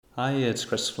Hi, it's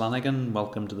Chris Flanagan.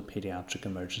 Welcome to the Paediatric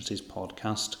Emergencies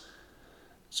podcast.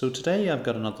 So today I've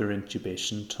got another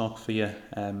intubation talk for you.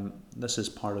 This is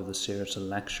part of the series of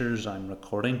lectures I'm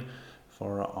recording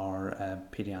for our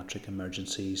Paediatric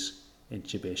Emergencies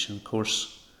intubation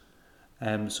course.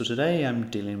 So today I'm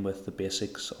dealing with the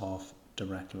basics of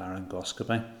direct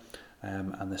laryngoscopy,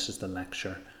 and this is the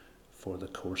lecture for the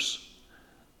course.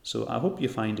 So I hope you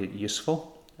find it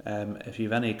useful. If you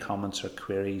have any comments or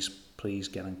queries, please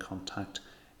get in contact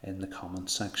in the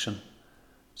comments section.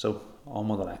 So on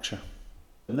with the lecture.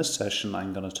 In this session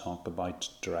I'm going to talk about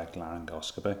direct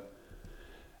laryngoscopy.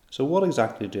 So what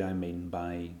exactly do I mean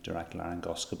by direct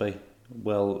laryngoscopy?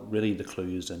 Well, really the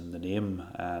clue is in the name.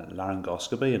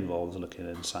 Laryngoscopy involves looking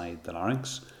inside the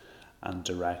larynx, and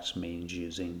direct means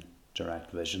using direct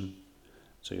vision.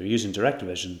 So you're using direct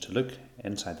vision to look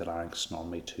inside the larynx,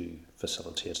 normally to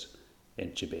facilitate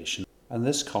intubation. And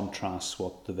this contrasts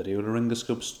what the video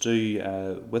laryngoscopes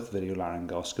do. With video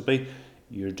laryngoscopy,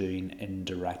 you're doing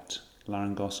indirect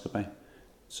laryngoscopy.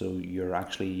 So you're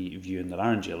actually viewing the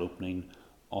laryngeal opening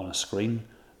on a screen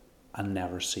and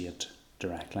never see it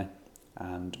directly.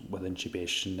 And with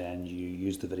intubation, then you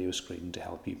use the video screen to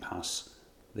help you pass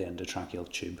the endotracheal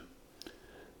tube.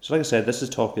 So like I said, this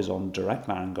talk is on direct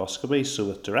laryngoscopy. So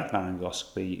with direct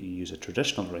laryngoscopy, you use a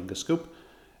traditional laryngoscope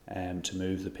to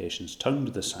move the patient's tongue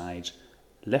to the side,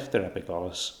 lift their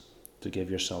epiglottis to give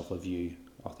yourself a view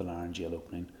of the laryngeal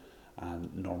opening.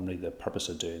 And normally the purpose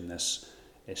of doing this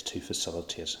is to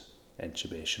facilitate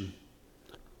intubation.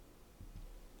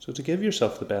 So to give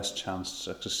yourself the best chance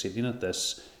of succeeding at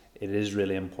this, it is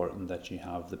really important that you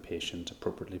have the patient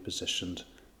appropriately positioned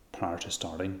prior to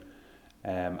starting.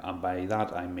 And by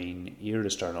that I mean ear to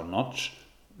sternum notch,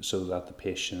 so that the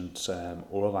patient's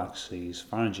oral axes,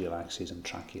 pharyngeal axes and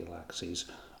tracheal axes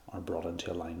are brought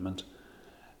into alignment.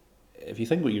 If you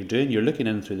think what you're doing, you're looking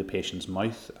in through the patient's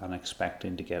mouth and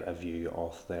expecting to get a view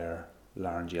of their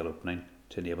laryngeal opening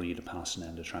to enable you to pass an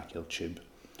endotracheal tube.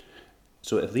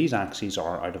 So if these axes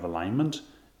are out of alignment,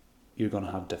 you're going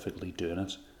to have difficulty doing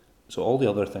it. So all the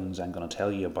other things I'm going to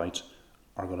tell you about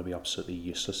are going to be absolutely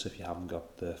useless if you haven't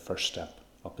got the first step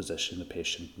of positioning the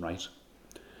patient right.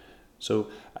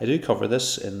 So I do cover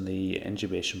this in the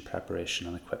intubation preparation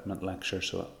and equipment lecture,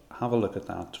 so have a look at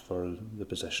that for the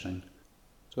positioning.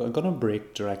 So I'm going to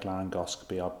break direct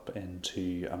laryngoscopy up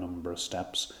into a number of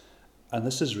steps, and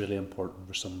this is really important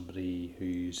for somebody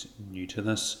who's new to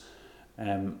this,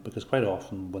 because quite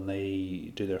often when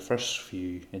they do their first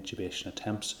few intubation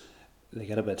attempts, they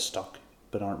get a bit stuck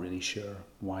but aren't really sure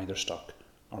why they're stuck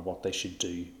or what they should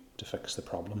do to fix the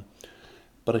problem.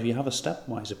 But if you have a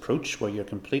stepwise approach where you're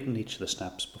completing each of the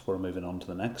steps before moving on to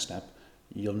the next step,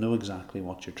 you'll know exactly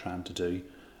what you're trying to do,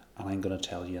 and I'm going to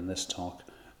tell you in this talk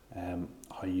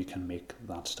how you can make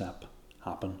that step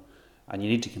happen. And you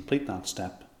need to complete that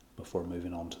step before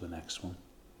moving on to the next one.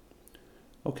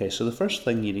 Okay, so the first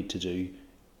thing you need to do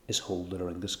is hold the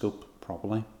laryngoscope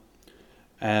properly.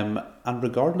 And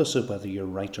regardless of whether you're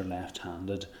right or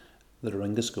left-handed, the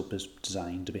laryngoscope is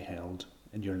designed to be held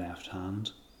in your left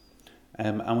hand.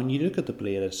 And when you look at the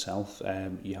blade itself,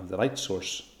 you have the light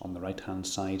source on the right hand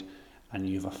side and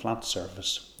you have a flat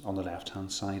surface on the left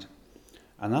hand side.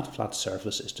 And that flat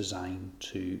surface is designed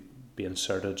to be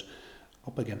inserted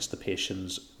up against the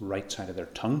patient's right side of their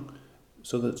tongue,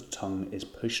 so that the tongue is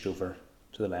pushed over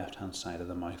to the left hand side of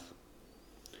the mouth.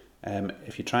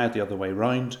 If you try it the other way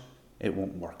round, it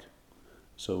won't work.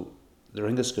 So the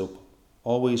laryngoscope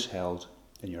always held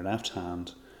in your left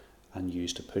hand and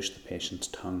used to push the patient's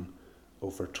tongue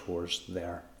over towards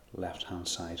their left hand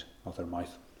side of their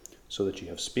mouth, so that you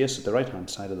have space at the right hand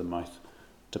side of the mouth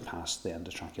to pass the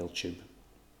endotracheal tube.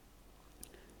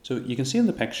 So you can see in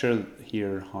the picture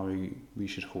here how we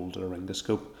should hold a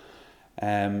laryngoscope.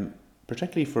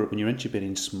 Particularly for when you're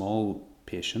intubating small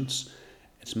patients,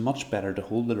 it's much better to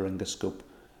hold the laryngoscope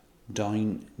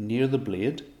down near the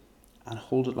blade and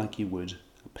hold it like you would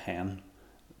a pen,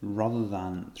 rather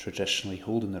than traditionally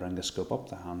holding the laryngoscope up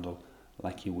the handle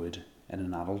like you would in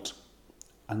an adult.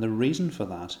 And the reason for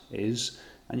that is,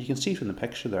 and you can see from the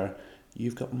picture there,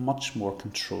 you've got much more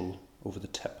control over the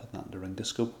tip of that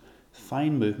laryngoscope.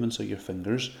 Fine movements of your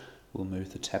fingers will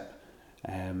move the tip,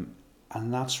 and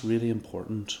that's really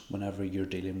important whenever you're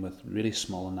dealing with really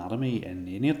small anatomy in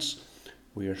neonates,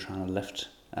 where you're trying to lift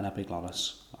an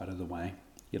epiglottis out of the way.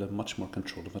 You'll have much more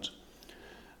control of it.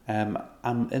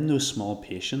 And in those small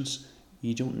patients,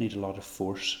 you don't need a lot of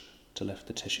force to lift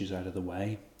the tissues out of the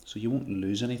way, so you won't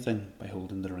lose anything by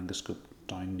holding the laryngoscope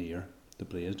down near the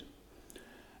blade.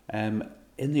 In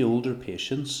the older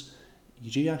patients, you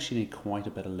do actually need quite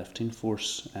a bit of lifting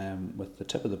force with the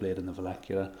tip of the blade and the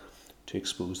vallecula to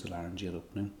expose the laryngeal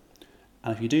opening.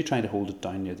 And if you do try to hold it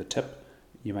down near the tip,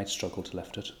 you might struggle to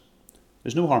lift it.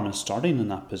 There's no harm in starting in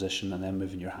that position and then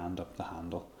moving your hand up the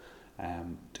handle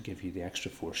to give you the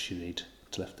extra force you need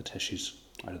to lift the tissues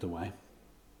out of the way.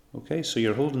 Okay, so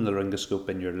you're holding the laryngoscope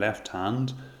in your left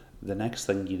hand. The next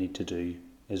thing you need to do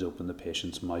is open the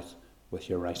patient's mouth with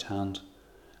your right hand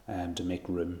to make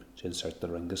room to insert the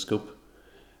laryngoscope.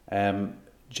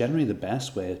 Generally the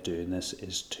best way of doing this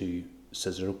is to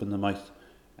scissor open the mouth,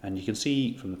 and you can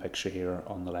see from the picture here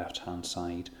on the left hand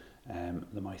side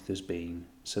the mouth is being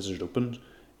scissored open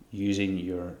using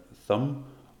your thumb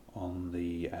on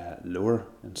the lower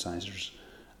incisors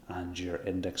and your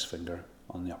index finger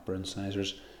on the upper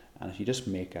incisors. And if you just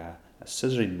make a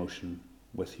scissoring motion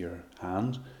with your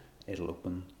hand, it'll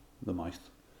open the mouth.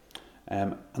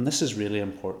 And this is really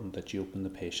important, that you open the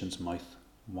patient's mouth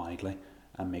widely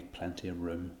and make plenty of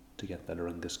room to get the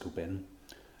laryngoscope in.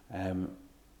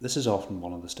 This is often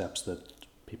one of the steps that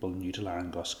people new to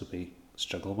laryngoscopy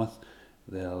struggle with.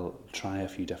 They'll try a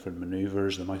few different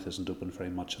manoeuvres, the mouth isn't open very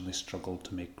much, and they struggle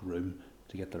to make room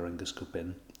to get the laryngoscope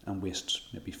in and waste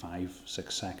maybe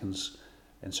 5-6 seconds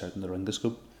inserting the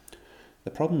laryngoscope.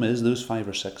 The problem is those 5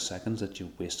 or 6 seconds that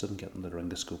you've wasted in getting the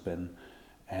laryngoscope in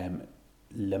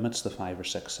limits the 5 or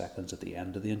 6 seconds at the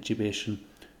end of the intubation,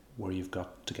 where you've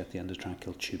got to get the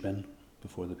endotracheal tube in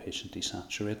before the patient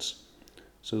desaturates.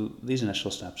 So these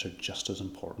initial steps are just as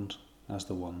important as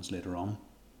the ones later on.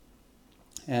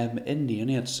 In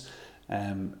neonates,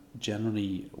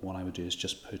 generally what I would do is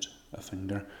just put a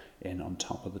finger in on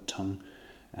top of the tongue,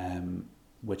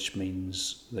 which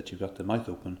means that you've got the mouth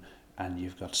open and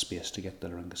you've got space to get the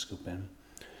laryngoscope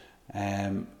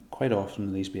in. Quite often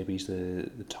in these babies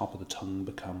the top of the tongue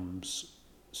becomes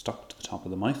stuck to the top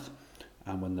of the mouth,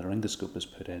 and when the laryngoscope is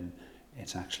put in,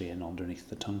 it's actually in underneath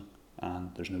the tongue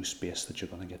and there's no space that you're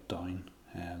going to get down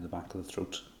the back of the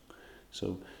throat.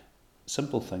 So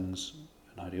simple things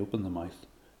on how to open the mouth,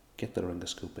 get the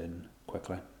laryngoscope in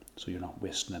quickly so you're not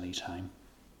wasting any time.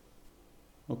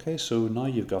 Okay, so now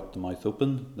you've got the mouth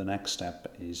open, the next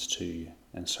step is to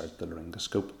insert the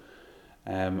laryngoscope.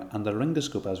 And the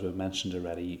laryngoscope, as we've mentioned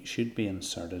already, should be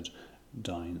inserted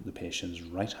down the patient's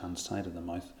right hand side of the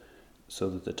mouth so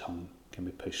that the tongue can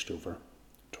be pushed over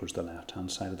towards the left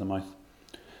hand side of the mouth.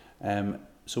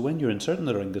 So when you're inserting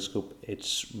the laryngoscope,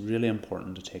 it's really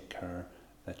important to take care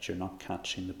that you're not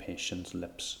catching the patient's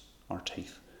lips or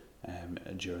teeth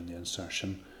during the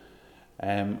insertion.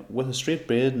 With a straight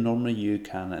blade, normally you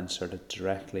can insert it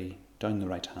directly down the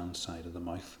right hand side of the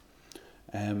mouth.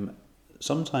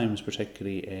 Sometimes,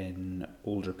 particularly in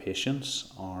older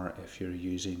patients, or if you're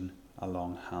using a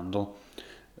long handle,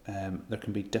 there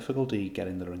can be difficulty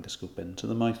getting the laryngoscope into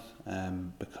the mouth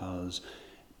because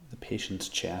the patient's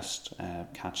chest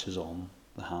catches on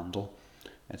the handle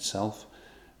itself.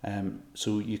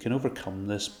 So you can overcome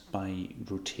this by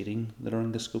rotating the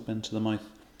laryngoscope into the mouth.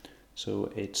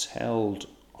 So it's held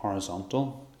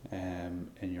horizontal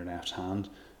in your left hand,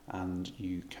 and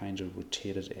you kind of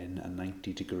rotate it in a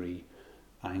 90-degree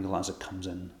angle as it comes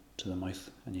in to the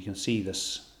mouth. And you can see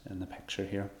this in the picture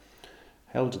here,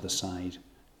 held to the side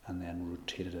and then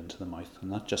rotated into the mouth,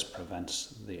 and that just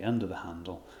prevents the end of the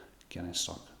handle getting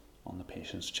stuck on the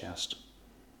patient's chest.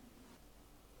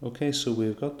 Okay, so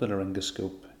we've got the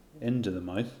laryngoscope into the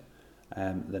mouth.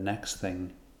 The next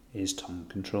thing is tongue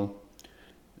control.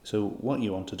 So what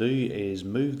you want to do is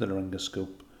move the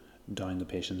laryngoscope down the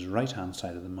patient's right hand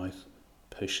side of the mouth,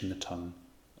 pushing the tongue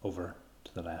over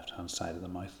to the left hand side of the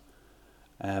mouth.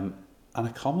 And a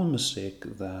common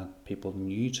mistake that people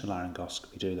new to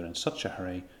laryngoscopy do, they're in such a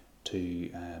hurry to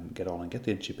get on and get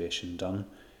the intubation done,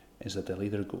 is that they'll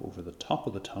either go over the top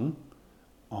of the tongue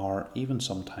or even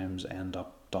sometimes end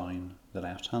up down the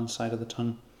left hand side of the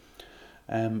tongue.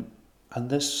 And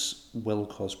this will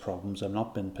cause problems. I'm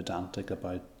not being pedantic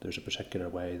about there's a particular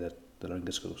way that the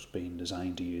laryngoscope's been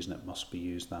designed to use and it must be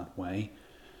used that way.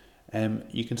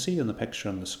 You can see in the picture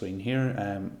on the screen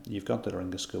here, you've got the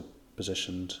laryngoscope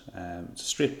positioned, it's a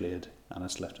straight blade and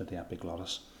it's lifted the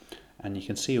epiglottis. And you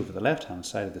can see over the left hand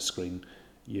side of the screen,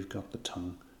 you've got the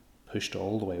tongue pushed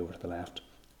all the way over to the left,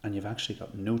 and you've actually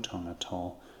got no tongue at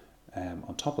all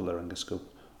on top of the laryngoscope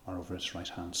or over its right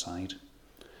hand side.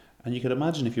 And you could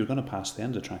imagine if you were going to pass the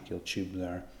endotracheal tube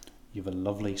there, you have a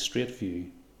lovely straight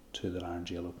view to the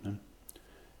laryngeal opening.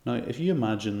 Now, if you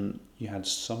imagine you had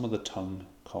some of the tongue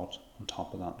caught on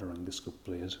top of that laryngoscope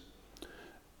blade,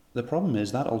 the problem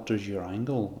is that alters your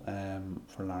angle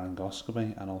for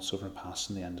laryngoscopy and also for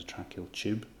passing the endotracheal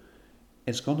tube.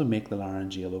 It's going to make the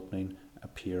laryngeal opening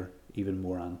appear even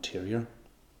more anterior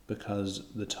because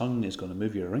the tongue is going to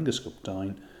move your laryngoscope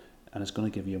down and it's going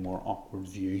to give you a more awkward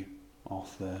view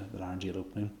of the laryngeal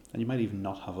opening, and you might even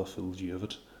not have a full view of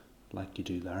it like you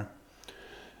do there.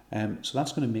 So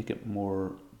that's going to make it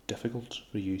more difficult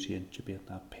for you to intubate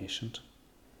that patient.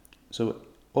 So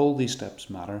all these steps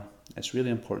matter. It's really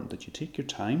important that you take your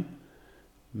time,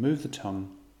 move the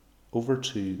tongue over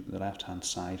to the left hand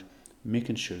side,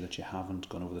 making sure that you haven't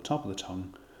gone over the top of the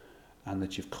tongue and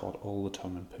that you've caught all the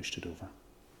tongue and pushed it over.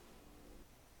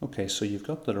 Okay, so you've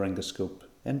got the laryngoscope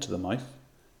into the mouth,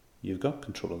 you've got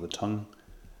control of the tongue.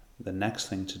 The next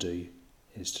thing to do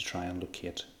is to try and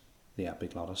locate the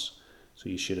epiglottis. So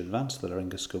you should advance the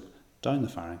laryngoscope down the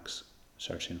pharynx,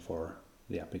 searching for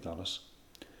the epiglottis.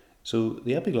 So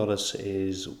the epiglottis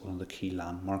is one of the key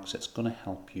landmarks. It's going to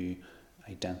help you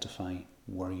identify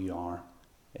where you are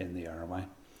in the airway.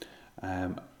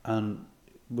 And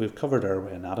we've covered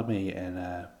airway anatomy in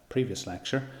a previous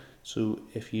lecture. So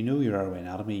if you know your airway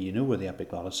anatomy, you know where the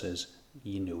epiglottis is,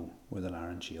 you know where the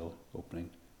laryngeal opening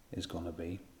is going to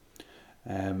be.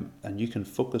 And you can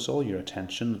focus all your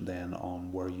attention then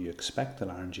on where you expect the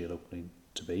laryngeal opening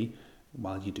to be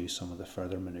while you do some of the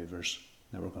further manoeuvres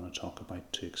that we're going to talk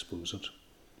about to expose it.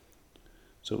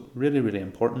 So really, really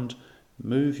important,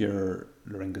 move your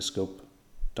laryngoscope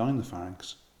down the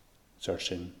pharynx,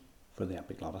 searching for the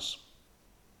epiglottis.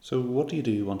 So what do you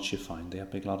do once you find the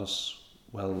epiglottis?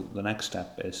 Well, the next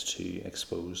step is to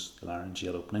expose the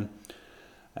laryngeal opening.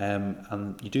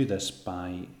 And you do this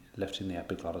by lifting the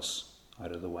epiglottis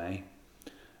out of the way.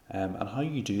 And how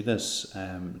you do this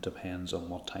depends on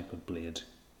what type of blade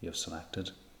you've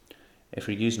selected. If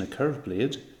you're using a curved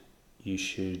blade, you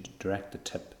should direct the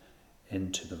tip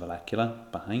into the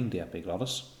vallecula behind the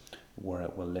epiglottis, where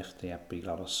it will lift the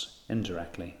epiglottis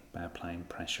indirectly by applying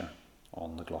pressure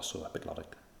on the glossoepiglottic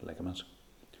ligament.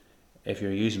 If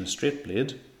you're using a straight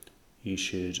blade, you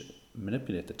should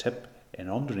manipulate the tip in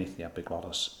underneath the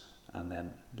epiglottis and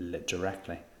then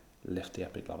directly lift the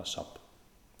epiglottis up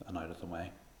and out of the way.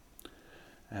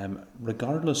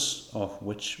 Regardless of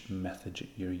which method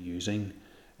you're using,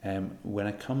 when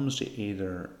it comes to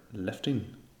either lifting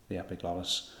the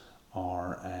epiglottis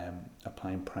or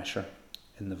applying pressure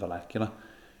in the vallecula,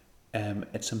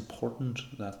 it's important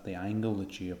that the angle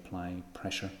that you apply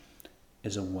pressure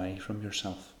is away from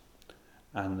yourself,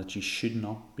 and that you should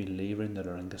not be levering the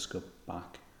laryngoscope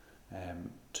back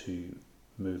to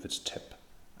move its tip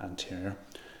anterior.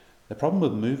 The problem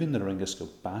with moving the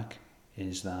laryngoscope back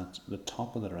is that the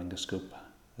top of the laryngoscope,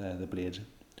 the blade,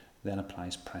 then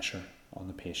applies pressure on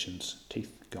the patient's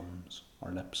teeth, gums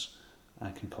or lips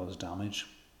and can cause damage.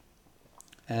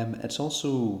 It's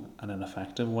also an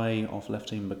ineffective way of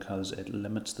lifting because it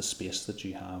limits the space that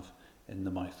you have in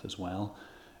the mouth as well.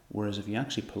 Whereas if you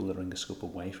actually pull the laryngoscope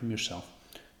away from yourself,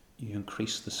 you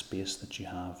increase the space that you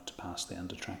have to pass the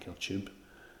endotracheal tube.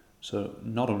 So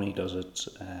not only does it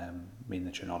mean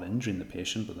that you're not injuring the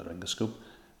patient with the laryngoscope,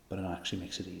 but it actually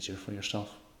makes it easier for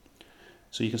yourself.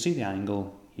 So you can see the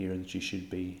angle here that you should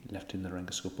be lifting the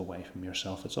laryngoscope away from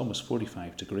yourself. It's almost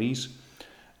 45 degrees.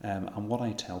 And what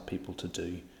I tell people to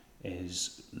do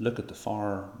is look at the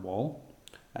far wall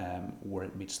where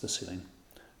it meets the ceiling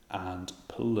and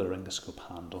pull the laryngoscope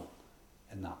handle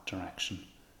in that direction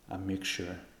and make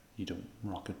sure you don't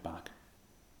rock it back.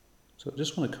 So I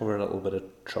just want to cover a little bit of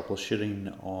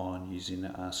troubleshooting on using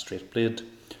a straight blade.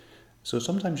 So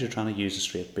sometimes you're trying to use a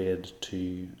straight blade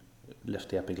to lift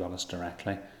the epiglottis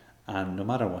directly, and no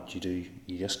matter what you do,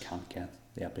 you just can't get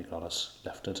the epiglottis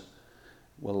lifted.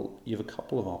 Well, you have a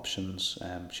couple of options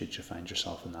should you find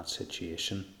yourself in that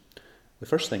situation. The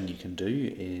first thing you can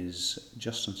do is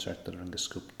just insert the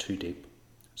laryngoscope too deep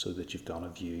so that you've got a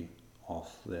view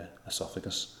of the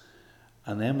esophagus.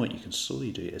 And then what you can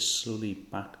slowly do is slowly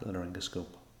back the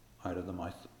laryngoscope out of the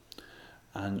mouth.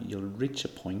 And you'll reach a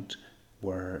point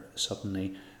where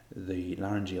suddenly the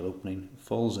laryngeal opening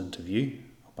falls into view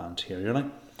up anteriorly.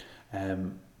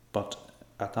 But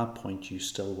at that point you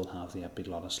still will have the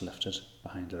epiglottis lifted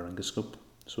behind the laryngoscope.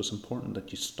 So it's important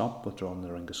that you stop withdrawing the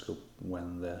laryngoscope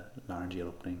when the laryngeal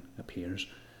opening appears,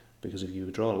 because if you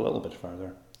withdraw a little bit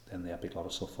further, then the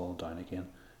epiglottis will fall down again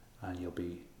and you'll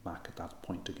be back at that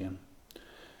point again.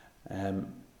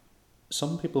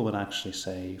 Some people would actually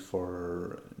say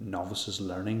for novices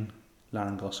learning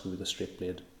laryngoscopy with a straight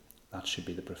blade, that should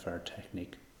be the preferred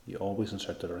technique. You always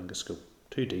insert the laryngoscope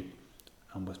too deep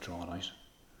and withdraw it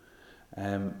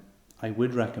out. I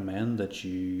would recommend that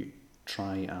you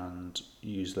try and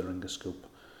use the laryngoscope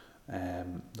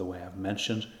the way I've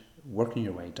mentioned, working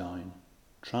your way down,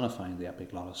 trying to find the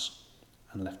epiglottis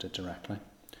and lift it directly,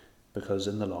 because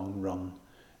in the long run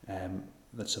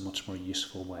that's a much more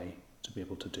useful way to be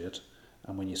able to do it.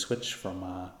 And when you switch from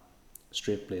a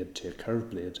straight blade to a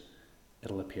curved blade,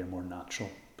 it'll appear more natural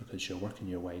because you're working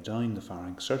your way down the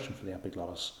pharynx, searching for the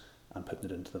epiglottis and putting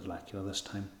it into the vallecula this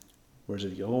time. Whereas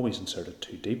if you always insert it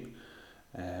too deep,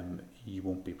 you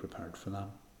won't be prepared for that.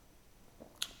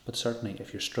 But certainly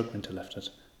if you're struggling to lift it,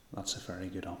 that's a very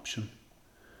good option.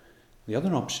 The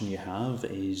other option you have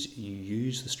is you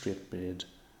use the straight blade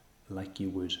like you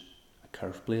would a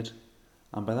curved blade.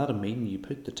 And by that I mean you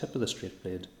put the tip of the straight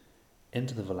blade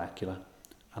into the vallecula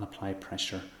and apply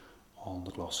pressure on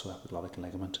the glossoepiglottic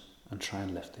ligament and try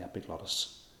and lift the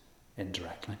epiglottis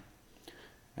indirectly.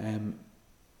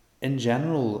 In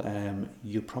general,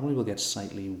 you probably will get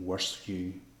slightly worse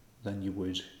view than you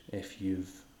would if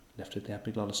you've lifted the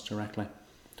epiglottis directly.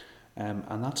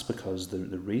 And that's because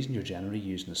the reason you're generally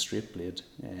using a straight blade,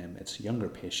 it's younger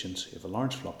patients who have a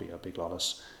large floppy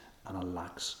epiglottis and a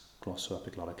lax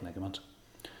glossoepiglottic ligament.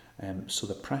 So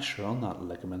the pressure on that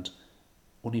ligament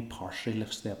only partially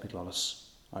lifts the epiglottis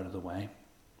out of the way.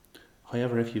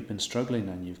 However, if you've been struggling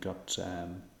and you've got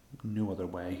no other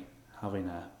way, having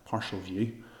a partial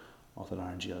view of the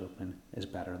laryngeal opening is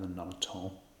better than none at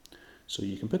all. So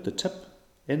you can put the tip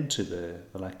into the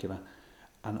vallecula,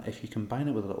 and if you combine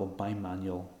it with a little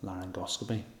bimanual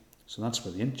laryngoscopy, so that's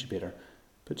where the intubator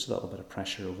puts a little bit of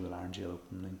pressure over the laryngeal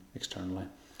opening externally,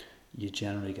 you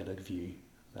generally get a view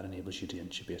that enables you to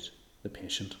intubate the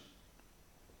patient.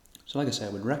 So like I say, I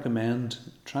would recommend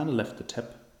trying to lift the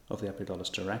tip of the epiglottis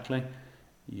directly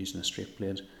using a straight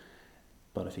blade,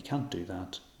 but if you can't do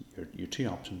that, your two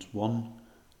options: one,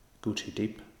 go too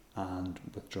deep and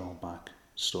withdraw back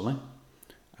slowly,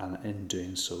 and in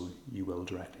doing so you will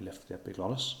directly lift the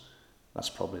epiglottis. That's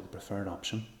probably the preferred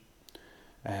option.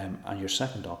 And your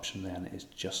second option then is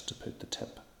just to put the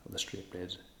tip of the straight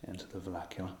blade into the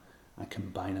vallecula and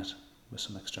combine it with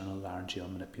some external laryngeal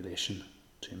manipulation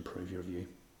to improve your view.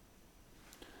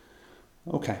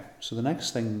 Okay, so the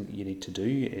next thing you need to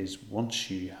do is,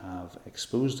 once you have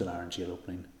exposed the laryngeal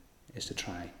opening, is to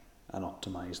try and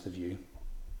optimise the view.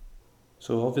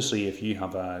 So obviously if you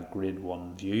have a grade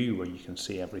 1 view where you can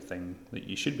see everything that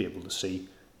you should be able to see,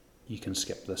 you can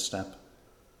skip this step.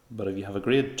 But if you have a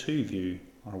grade 2 view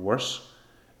or worse,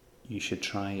 you should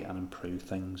try and improve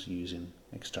things using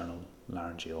external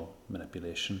laryngeal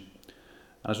manipulation.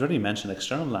 As already mentioned,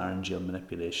 external laryngeal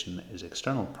manipulation is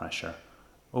external pressure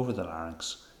over the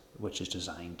larynx, which is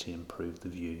designed to improve the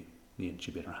view the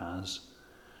intubator has.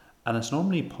 And it's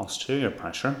normally posterior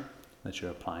pressure that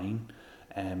you're applying,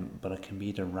 but it can be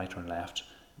either right or left,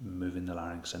 moving the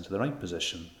larynx into the right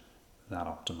position. That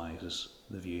optimises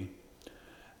the view.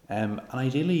 And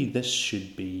ideally this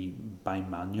should be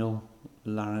bimanual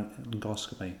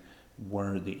laryngoscopy,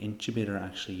 where the intubator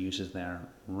actually uses their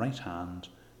right hand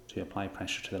to apply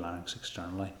pressure to the larynx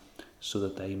externally, so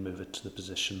that they move it to the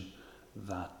position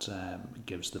that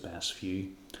gives the best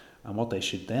view. And what they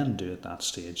should then do at that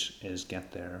stage is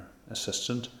get their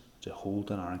assistant to hold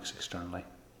the larynx externally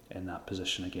in that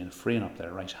position again, freeing up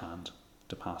their right hand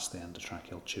to pass the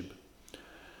endotracheal tube.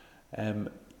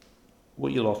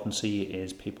 What you'll often see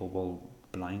is people will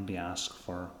blindly ask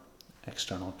for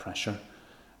external pressure,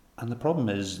 and the problem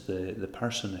is the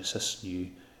person assisting you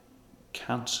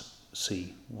can't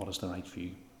see what is the right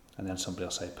view, and then somebody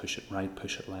will say push it right,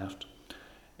 push it left.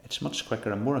 It's much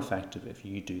quicker and more effective if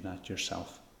you do that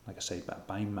yourself. Like I say,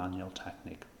 by manual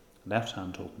technique. Left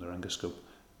hand to open the laryngoscope,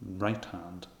 right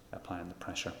hand applying the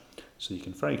pressure. So you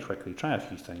can very quickly try a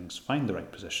few things, find the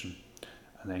right position,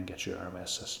 and then get your airway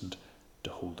assistant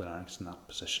to hold the larynx in that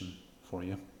position for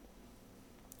you.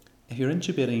 If you're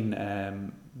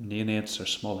intubating neonates or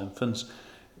small infants,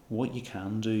 what you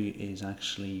can do is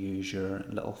actually use your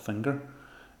little finger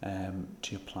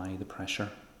to apply the pressure.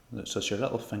 So it's your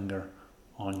little finger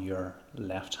on your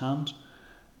left hand.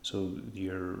 So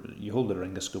you hold the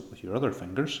laryngoscope with your other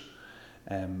fingers,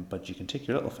 but you can take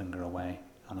your little finger away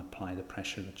and apply the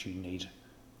pressure that you need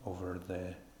over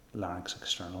the larynx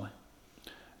externally.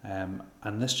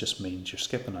 And this just means you're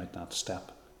skipping out that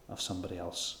step of somebody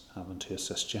else having to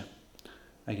assist you.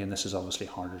 Again, this is obviously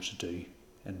harder to do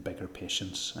in bigger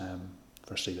patients.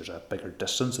 Firstly, there's a bigger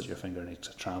distance that your finger needs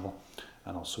to travel,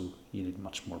 and also you need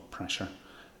much more pressure,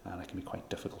 and it can be quite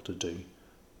difficult to do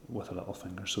with a little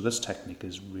finger. So this technique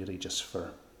is really just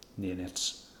for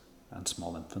neonates and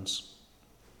small infants.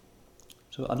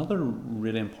 So another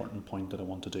really important point that I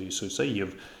want to do, so say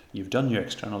you've done your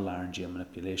external laryngeal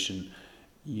manipulation,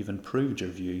 you've improved your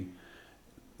view.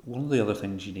 One of the other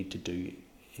things you need to do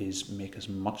is make as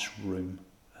much room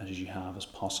as you have as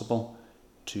possible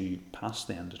to pass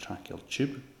the endotracheal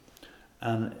tube.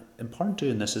 And in part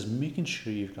doing this is making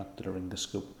sure you've got the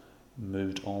laryngoscope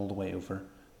moved all the way over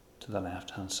to the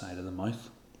left hand side of the mouth.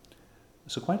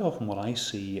 So quite often what I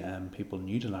see people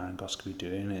new to laryngoscopy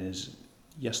doing is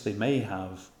yes, they may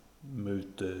have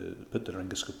put the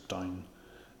laryngoscope down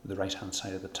the right hand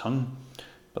side of the tongue,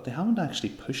 but they haven't actually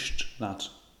pushed that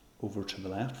over to the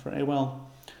left very well.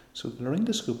 So the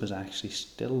laryngoscope is actually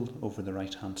still over the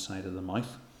right hand side of the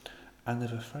mouth, and they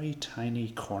have a very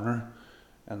tiny corner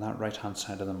in that right hand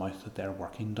side of the mouth that they're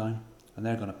working down, and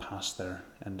they're going to pass their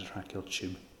endotracheal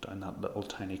tube down that little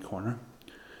tiny corner.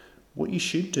 What you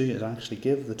should do is actually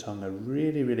give the tongue a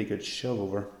really, really good shove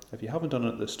over. If you haven't done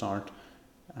it at the start,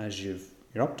 as you're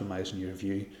optimising your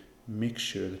view, make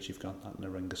sure that you've got that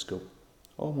laryngoscope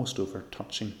almost over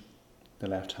touching the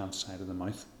left hand side of the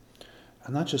mouth.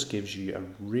 And that just gives you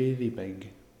a really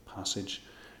big passage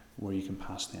where you can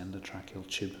pass the endotracheal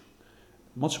tube.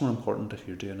 Much more important if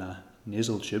you're doing a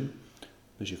nasal tube,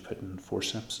 because you've put in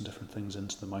forceps and different things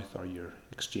into the mouth, or you're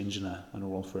exchanging an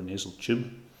oral for a nasal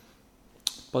tube.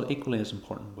 But equally as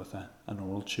important with an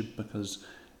oral tube, because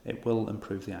it will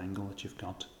improve the angle that you've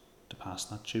got to pass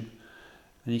that tube.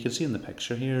 And you can see in the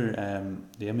picture here,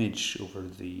 the image over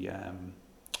the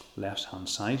left hand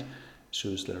side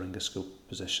shows the laryngoscope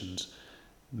positions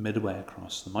midway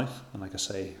across the mouth. And like I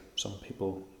say, some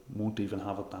people won't even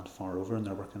have it that far over, and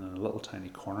they're working in a little tiny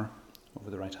corner over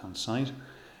the right hand side.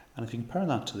 And if you compare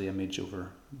that to the image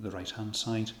over the right hand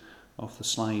side of the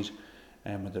slide,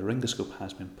 where the laryngoscope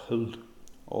has been pulled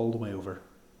all the way over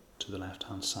to the left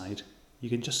hand side, you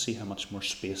can just see how much more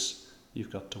space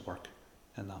you've got to work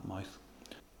in that mouth.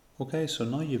 Okay, so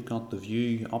now you've got the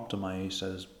view optimised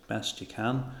as best you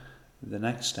can. The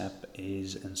next step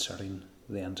is inserting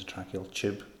the endotracheal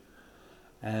tube.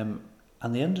 And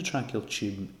the endotracheal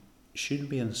tube should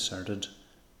be inserted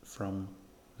from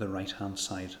the right hand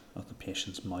side of the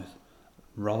patient's mouth,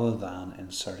 rather than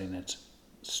inserting it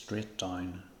straight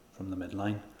down from the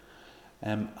midline.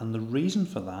 And the reason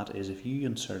for that is, if you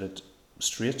insert it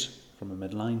straight from a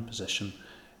midline position,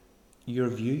 your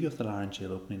view of the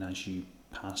laryngeal opening as you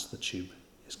pass the tube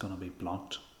is going to be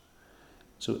blocked.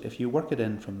 So if you work it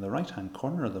in from the right hand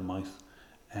corner of the mouth,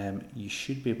 you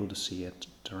should be able to see it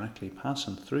directly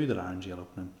passing through the laryngeal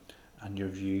opening, and your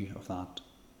view of that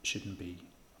shouldn't be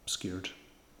obscured.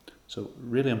 So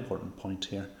really important point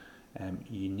here,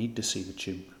 you need to see the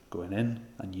tube going in,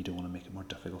 and you don't want to make it more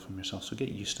difficult for yourself, so get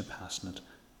used to passing it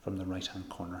from the right hand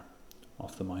corner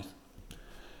of the mouth.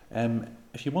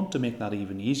 If you want to make that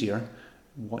even easier,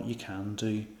 what you can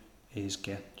do is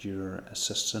get your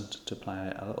assistant to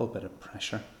apply a little bit of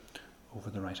pressure over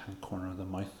the right hand corner of the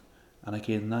mouth, and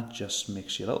again that just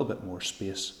makes you a little bit more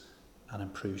space and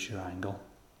improves your angle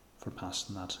for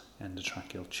passing that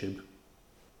endotracheal tube.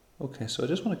 Okay, so I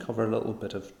just want to cover a little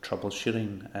bit of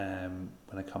troubleshooting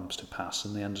when it comes to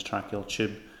passing the endotracheal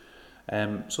tube.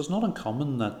 So it's not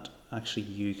uncommon that actually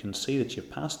you can see that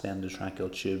you've passed the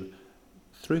endotracheal tube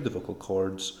through the vocal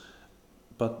cords,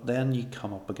 but then you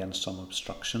come up against some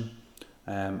obstruction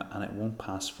and it won't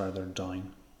pass further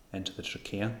down into the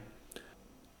trachea.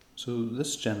 So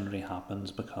this generally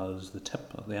happens because the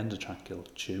tip of the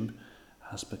endotracheal tube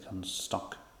has become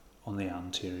stuck on the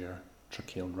anterior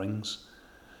tracheal rings.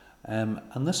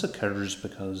 And this occurs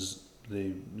because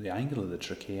the angle of the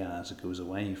trachea, as it goes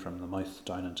away from the mouth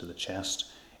down into the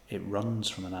chest, it runs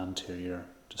from an anterior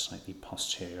to slightly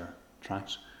posterior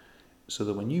tract. So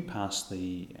that when you pass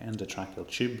the endotracheal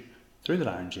tube through the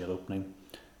laryngeal opening,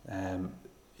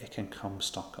 it can come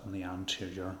stuck on the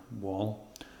anterior wall.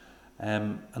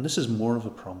 And this is more of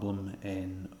a problem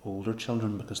in older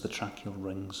children because the tracheal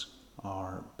rings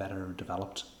are better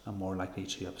developed and more likely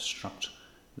to obstruct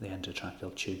the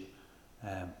endotracheal tube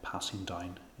passing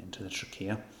down into the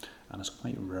trachea, and it's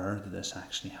quite rare that this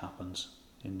actually happens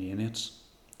in neonates.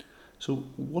 So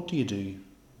what do you do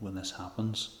when this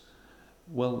happens?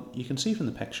 Well, you can see from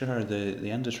the picture here the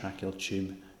endotracheal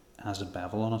tube has a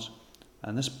bevel on it,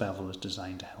 and this bevel is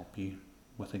designed to help you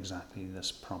with exactly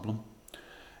this problem.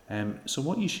 So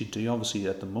what you should do, obviously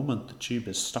at the moment the tube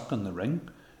is stuck on the ring,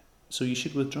 so you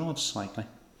should withdraw it slightly.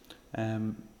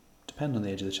 Depending on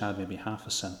the age of the child, maybe 0.5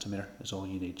 centimetre is all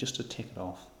you need just to take it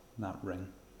off that ring.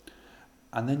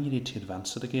 And then you need to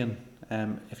advance it again.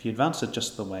 If you advance it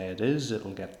just the way it is,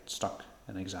 it'll get stuck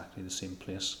in exactly the same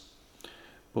place.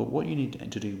 But what you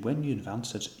need to do when you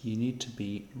advance it, you need to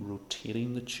be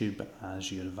rotating the tube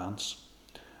as you advance.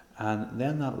 And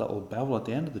then that little bevel at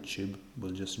the end of the tube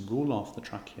will just roll off the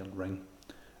tracheal ring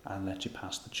and let you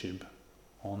pass the tube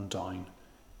on down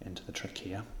into the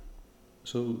trachea.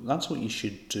 So that's what you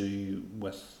should do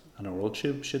with an oral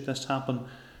tube should this happen.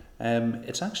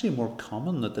 It's actually more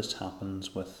common that this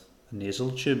happens with a nasal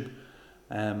tube.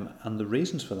 And the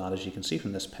reasons for that, as you can see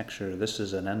from this picture, this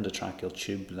is an endotracheal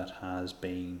tube that has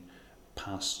been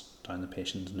passed down the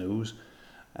patient's nose.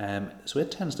 So it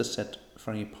tends to sit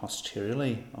very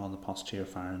posteriorly on the posterior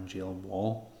pharyngeal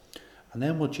wall. And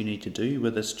then what you need to do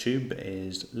with this tube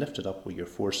is lift it up with your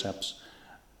forceps,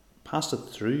 pass it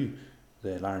through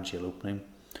the laryngeal opening.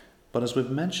 But as we've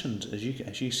mentioned, as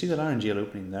you see the laryngeal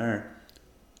opening there,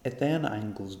 it then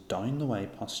angles down the way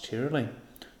posteriorly.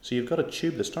 So you've got a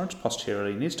tube that starts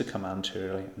posteriorly, needs to come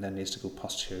anteriorly, and then needs to go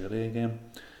posteriorly again.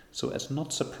 So it's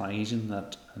not surprising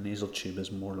that a nasal tube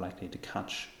is more likely to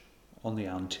catch on the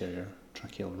anterior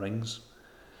tracheal rings.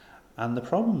 And the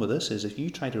problem with this is if you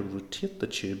try to rotate the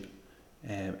tube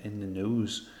in the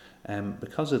nose,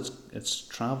 because it's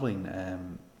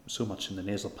travelling so much in the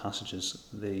nasal passages,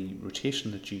 the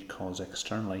rotation that you cause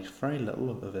externally, very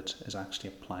little of it is actually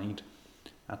applied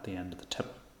at the end of the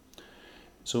tip.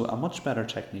 So a much better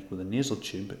technique with a nasal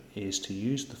tube is to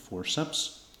use the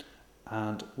forceps,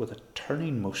 and with a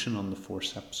turning motion on the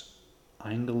forceps,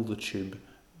 angle the tube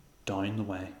down the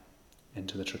way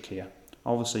into the trachea.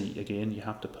 Obviously, again, you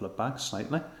have to pull it back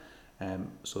slightly,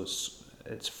 so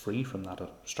it's free from that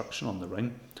obstruction on the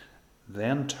ring.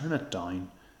 Then turn it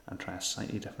down and try a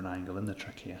slightly different angle in the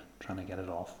trachea, trying to get it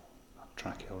off that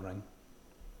tracheal ring.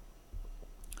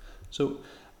 So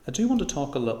I do want to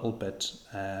talk a little bit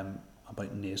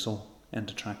about nasal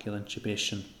endotracheal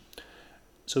intubation.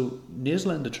 So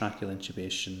nasal endotracheal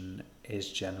intubation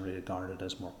is generally regarded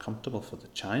as more comfortable for the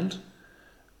child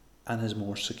and is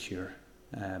more secure.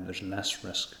 There's less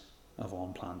risk of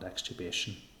unplanned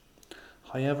extubation.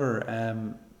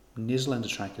 However, nasal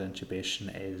endotracheal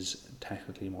intubation is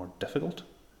technically more difficult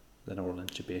than oral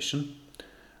intubation,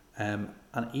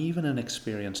 and even in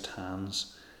experienced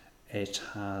hands, it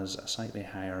has a slightly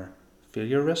higher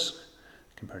failure risk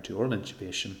compared to oral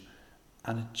intubation,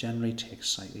 and it generally takes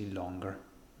slightly longer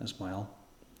as well.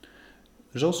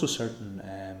 There's also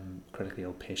certain critically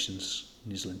ill patients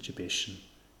nasal intubation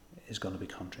is going to be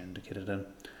contraindicated in.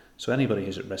 So anybody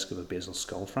who's at risk of a basal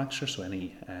skull fracture, so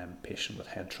any patient with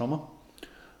head trauma,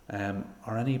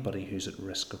 or anybody who's at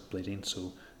risk of bleeding,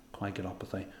 so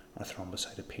coagulopathy or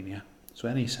thrombocytopenia. So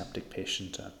any septic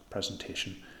patient at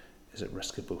presentation is at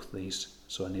risk of both these.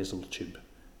 So a nasal tube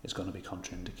is going to be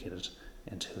contraindicated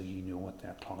until you know what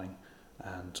their clotting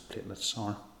and platelets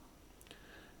are.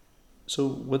 So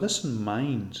with this in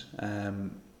mind,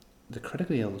 the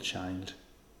critically ill child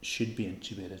should be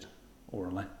intubated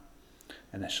orally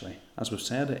initially. As we've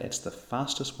said, it's the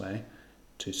fastest way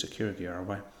to secure the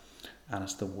airway, and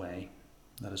it's the way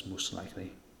that is most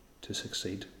likely to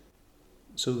succeed.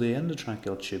 So the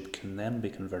endotracheal tube can then be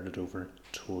converted over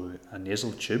to a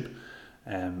nasal tube,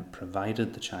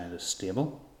 provided the child is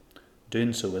stable.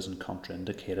 Doing so isn't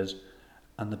contraindicated,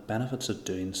 and the benefits of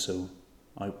doing so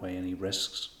outweigh any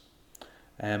risks.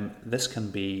 This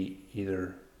can be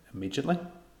either immediately,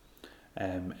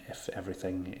 if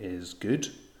everything is good,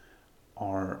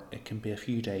 or it can be a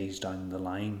few days down the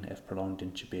line if prolonged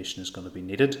intubation is going to be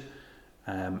needed,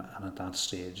 and at that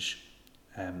stage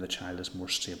the child is more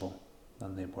stable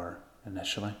than they were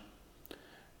initially.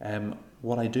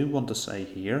 What I do want to say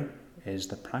here is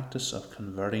the practice of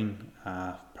converting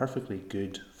a perfectly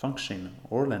good functioning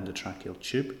oral endotracheal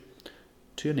tube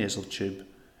to a nasal tube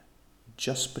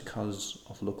just because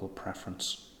of local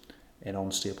preference in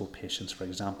unstable patients, for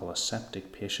example a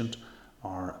septic patient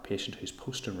or a patient who's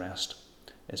post-arrest,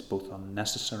 is both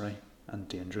unnecessary and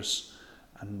dangerous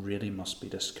and really must be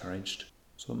discouraged.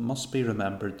 So it must be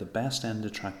remembered the best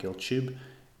endotracheal tube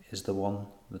is the one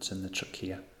that's in the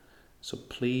trachea. So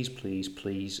please, please,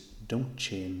 please don't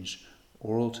change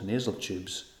oral to nasal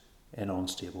tubes in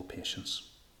unstable patients.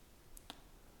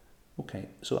 Okay,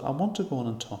 so I want to go on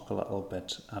and talk a little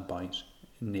bit about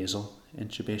nasal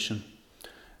intubation.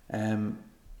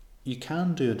 You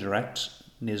can do a direct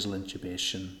nasal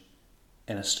intubation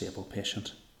in a stable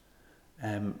patient.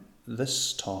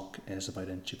 This talk is about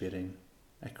intubating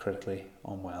a critically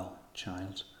unwell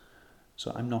child.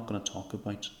 So I'm not going to talk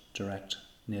about direct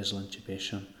nasal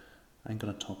intubation. I'm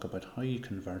going to talk about how you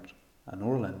convert an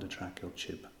oral endotracheal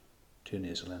tube to a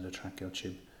nasal endotracheal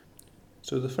tube.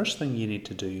 So the first thing you need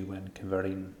to do when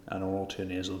converting an oral to a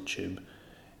nasal tube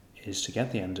is to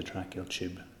get the endotracheal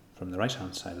tube from the right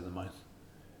hand side of the mouth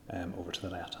over to the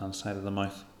left hand side of the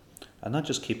mouth, and that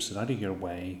just keeps it out of your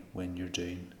way when you're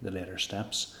doing the later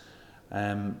steps.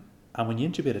 And when you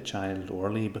intubate a child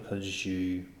orally, because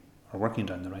you are working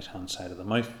down the right hand side of the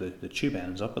mouth, the tube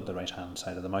ends up at the right hand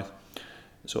side of the mouth,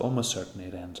 so almost certainly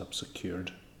it ends up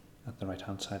secured at the right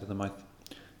hand side of the mouth.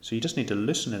 So you just need to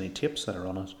loosen any tapes that are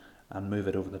on it and move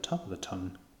it over the top of the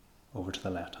tongue over to the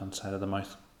left hand side of the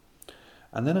mouth.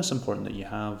 And then it's important that you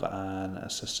have an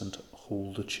assistant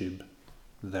hold the tube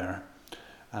there,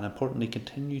 and importantly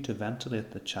continue to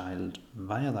ventilate the child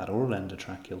via that oral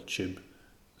endotracheal tube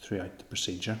throughout the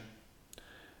procedure.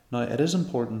 Now, it is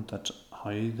important that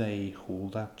how they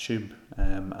hold that tube,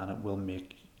 and it will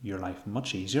make your life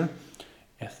much easier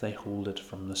if they hold it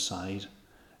from the side,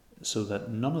 so that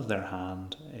none of their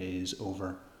hand is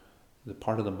over the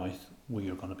part of the mouth where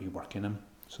you're going to be working in.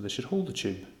 So they should hold the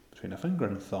tube between a finger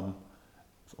and thumb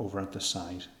over at the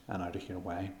side and out of your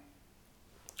way.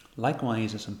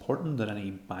 Likewise, it's important that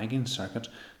any bagging circuit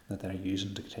that they're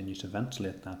using to continue to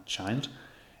ventilate that child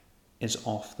is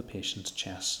off the patient's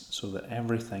chest, so that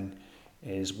everything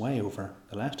is way over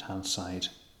the left hand side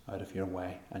out of your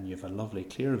way, and you have a lovely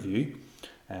clear view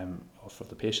of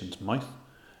the patient's mouth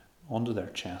onto their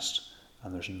chest,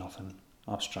 and there's nothing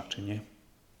obstructing you.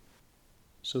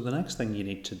 So the next thing you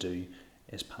need to do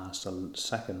is pass a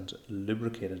second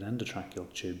lubricated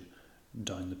endotracheal tube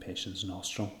down the patient's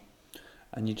nostril,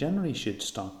 and you generally should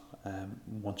stop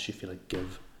once you feel a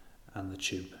give and the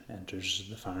tube enters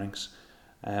the pharynx.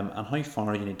 And how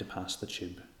far you need to pass the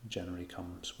tube generally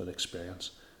comes with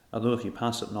experience. Although if you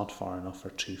pass it not far enough or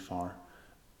too far,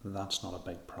 that's not a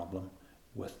big problem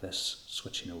with this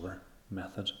switching over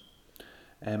method.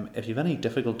 If you have any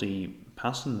difficulty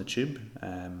passing the tube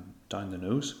down the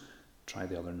nose, try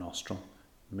the other nostril.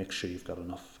 Make sure you've got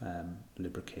enough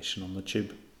lubrication on the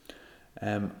tube.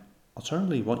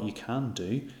 Alternatively, what you can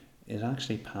do is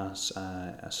actually pass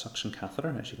a suction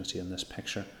catheter, as you can see in this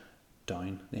picture,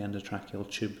 down the endotracheal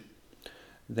tube.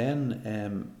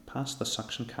 Then pass the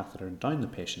suction catheter down the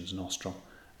patient's nostril,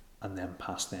 and then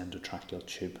pass the endotracheal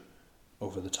tube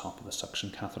over the top of the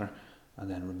suction catheter, and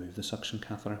then remove the suction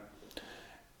catheter.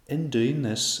 In doing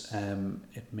this,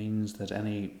 it means that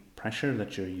any pressure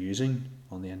that you're using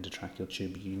on the endotracheal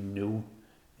tube, you know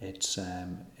it's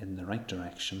in the right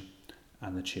direction,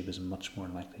 and the tube is much more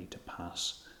likely to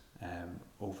pass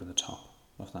over the top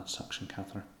of that suction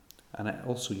catheter. And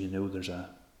also, you know there's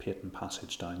a patent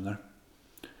passage down there.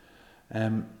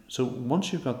 So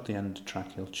once you've got the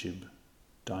endotracheal tube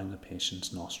down the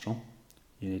patient's nostril,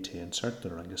 you need to insert the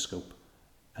laryngoscope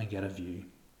and get a view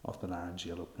of the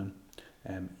laryngeal opening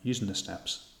using the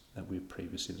steps that we've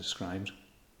previously described.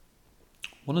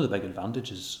 One of the big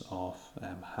advantages of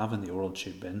having the oral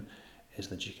tube in is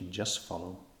that you can just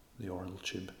follow the oral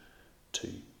tube to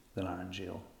the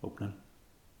laryngeal opening.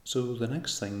 So the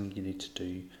next thing you need to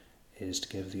do is to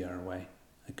give the airway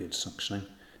a good suctioning.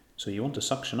 So you want to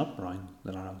suction up around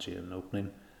the laryngeal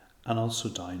opening and also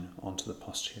down onto the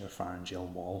posterior pharyngeal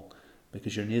wall,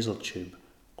 because your nasal tube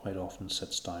quite often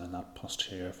sits down in that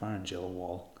posterior pharyngeal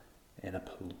wall in a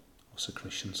pool of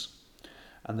secretions.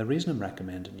 And the reason I'm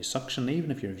recommending you suction,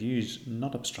 even if your view's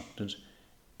not obstructed,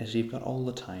 is you've got all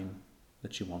the time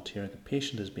that you want here. The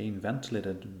patient is being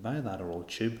ventilated via that oral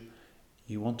tube.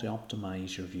 You want to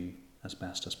optimise your view as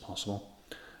best as possible.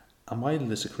 And while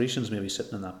the secretions may be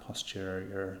sitting in that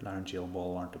posterior laryngeal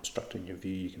wall aren't obstructing your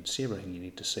view, you can see everything you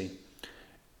need to see.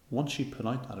 Once you pull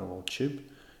out that oral tube,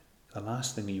 the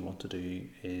last thing you want to do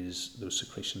is those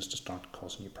secretions to start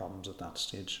causing you problems at that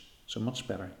stage. So much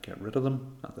better get rid of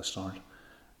them at the start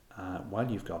while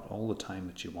you've got all the time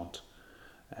that you want,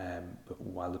 but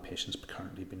while the patient's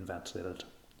currently being ventilated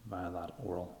via that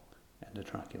oral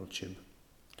endotracheal tube.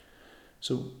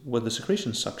 So with the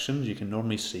secretion suctioned, you can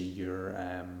normally see your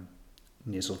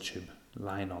nasal tube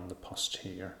lying on the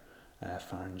posterior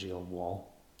pharyngeal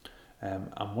wall.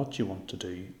 And what you want to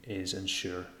do is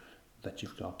ensure that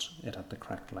you've got it at the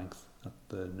correct length at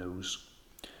the nose.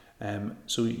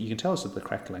 So you can tell it's at the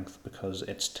correct length because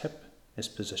its tip is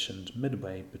positioned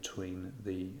midway between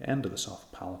the end of the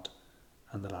soft palate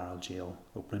and the laryngeal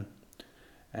opening.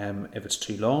 If it's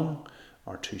too long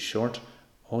or too short,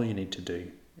 all you need to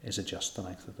do is adjust the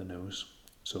length of the nose.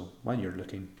 So while you're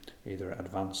looking, either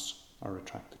advance or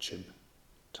retract the tube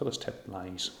till its tip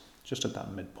lies just at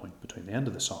that midpoint between the end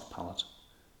of the soft palate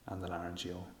and the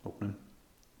laryngeal opening.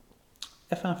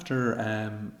 If after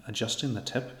adjusting the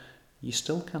tip you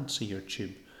still can't see your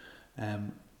tube,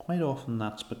 quite often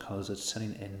that's because it's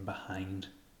sitting in behind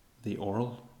the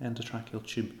oral endotracheal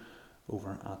tube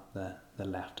over at the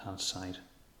left hand side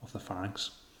of the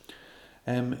pharynx.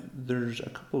 There's a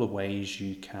couple of ways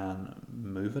you can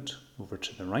move it over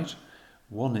to the right.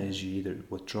 One is you either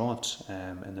withdraw it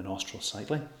in the nostril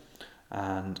slightly,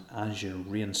 and as you're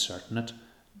reinserting it,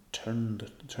 turn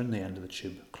the end of the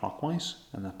tube clockwise,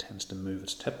 and that tends to move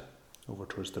its tip over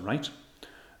towards the right.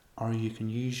 Or you can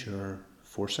use your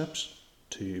forceps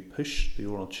to push the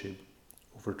oral tube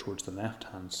over towards the left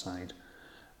hand side,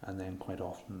 and then quite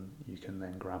often you can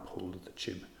then grab hold of the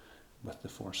tube with the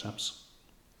forceps.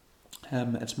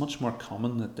 It's much more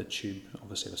common that the tube,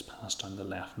 obviously, is passed down the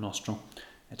left nostril.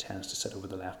 It tends to sit over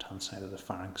the left-hand side of the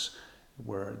pharynx,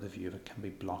 where the view of it can be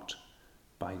blocked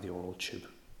by the oral tube.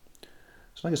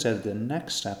 So like I said, the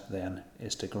next step then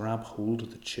is to grab hold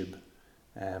of the tube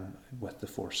with the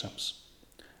forceps.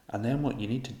 And then what you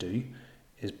need to do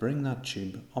is bring that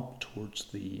tube up towards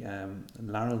the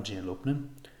laryngeal opening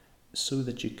so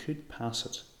that you could pass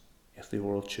it if the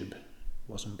oral tube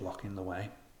wasn't blocking the way.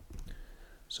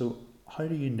 So how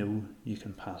do you know you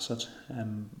can pass it,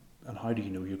 and how do you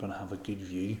know you're going to have a good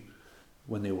view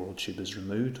when the oral tube is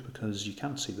removed? Because you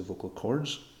can't see the vocal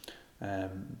cords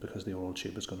because the oral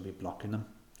tube is going to be blocking them.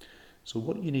 So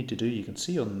what you need to do, you can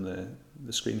see on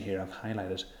the screen here I've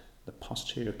highlighted the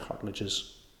posterior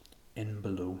cartilages in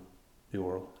below the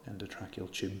oral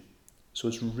endotracheal tube. So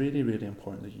it's really, really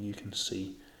important that you can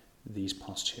see these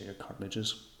posterior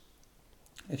cartilages.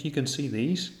 If you can see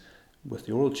these with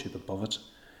the oral tube above it,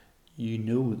 you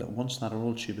know that once that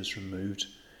oral tube is removed,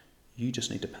 you just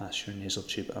need to pass your nasal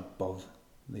tube above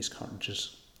these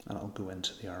cartilages and it'll go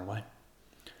into the airway.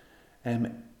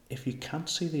 If you can't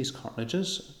see these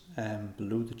cartilages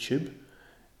below the tube,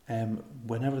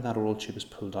 whenever that oral tube is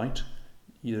pulled out,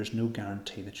 there's no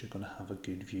guarantee that you're going to have a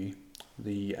good view.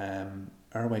 The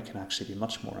airway can actually be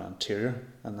much more anterior,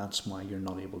 and that's why you're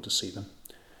not able to see them.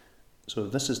 So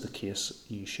if this is the case,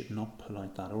 you should not pull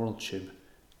out that oral tube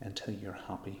until you're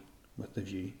happy with the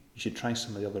view. You should try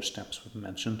some of the other steps we've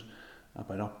mentioned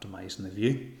about optimising the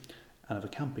view, and if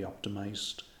it can't be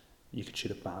optimised, you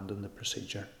should abandon the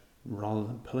procedure rather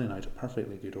than pulling out a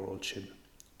perfectly good oral tube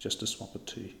just to swap it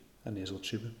to a nasal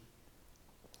tube.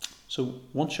 So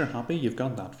once you're happy, you've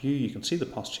got that view, you can see the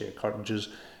posterior cartilages,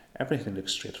 everything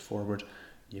looks straightforward,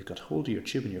 you've got hold of your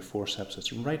tube and your forceps,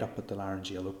 it's right up at the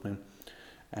laryngeal opening.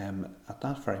 At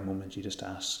that very moment you just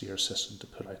ask your assistant to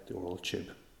pull out the oral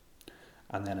tube,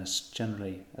 and then it's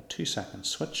generally a 2-second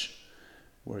switch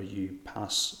where you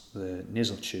pass the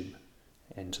nasal tube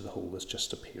into the hole that's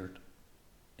just appeared.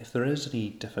 If there is any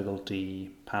difficulty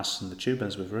passing the tube,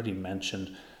 as we've already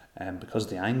mentioned, because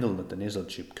the angle that the nasal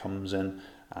tube comes in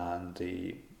and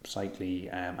the slightly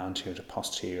anterior to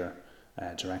posterior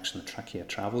direction the trachea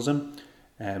travels in,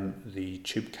 the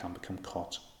tube can become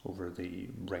caught over the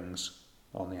rings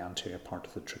on the anterior part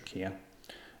of the trachea.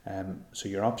 So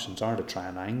your options are to try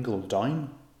an angle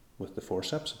down with the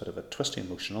forceps, a bit of a twisting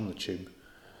motion on the tube.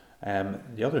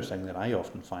 The other thing that I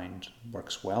often find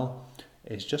works well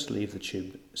is just leave the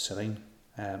tube sitting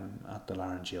at the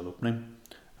laryngeal opening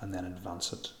and then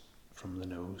advance it from the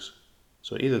nose.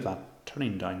 So either that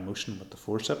turning down motion with the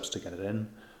forceps to get it in,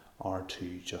 or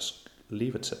to just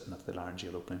leave it sitting at the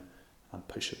laryngeal opening and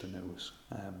push at the nose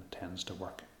tends to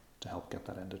work to help get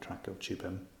that endotracheal tube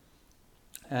in.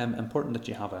 Important that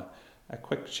you have a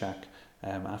quick check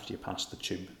after you pass the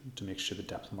tube to make sure the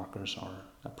depth markers are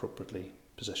appropriately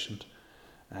positioned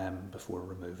before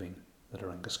removing the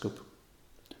laryngoscope.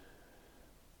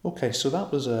 Okay, so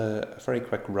that was a very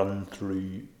quick run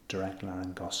through direct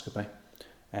laryngoscopy.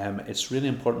 It's really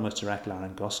important with direct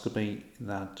laryngoscopy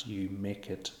that you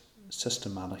make it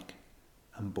systematic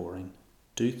and boring.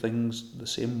 Do things the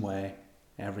same way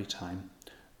every time,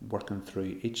 working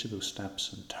through each of those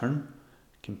steps in turn,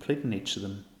 completing each of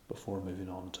them before moving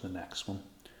on to the next one,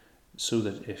 so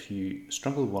that if you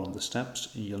struggle with one of the steps,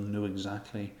 you'll know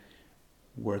exactly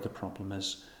where the problem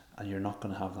is, and you're not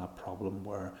going to have that problem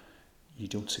where you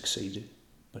don't succeed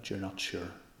but you're not sure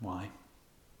why.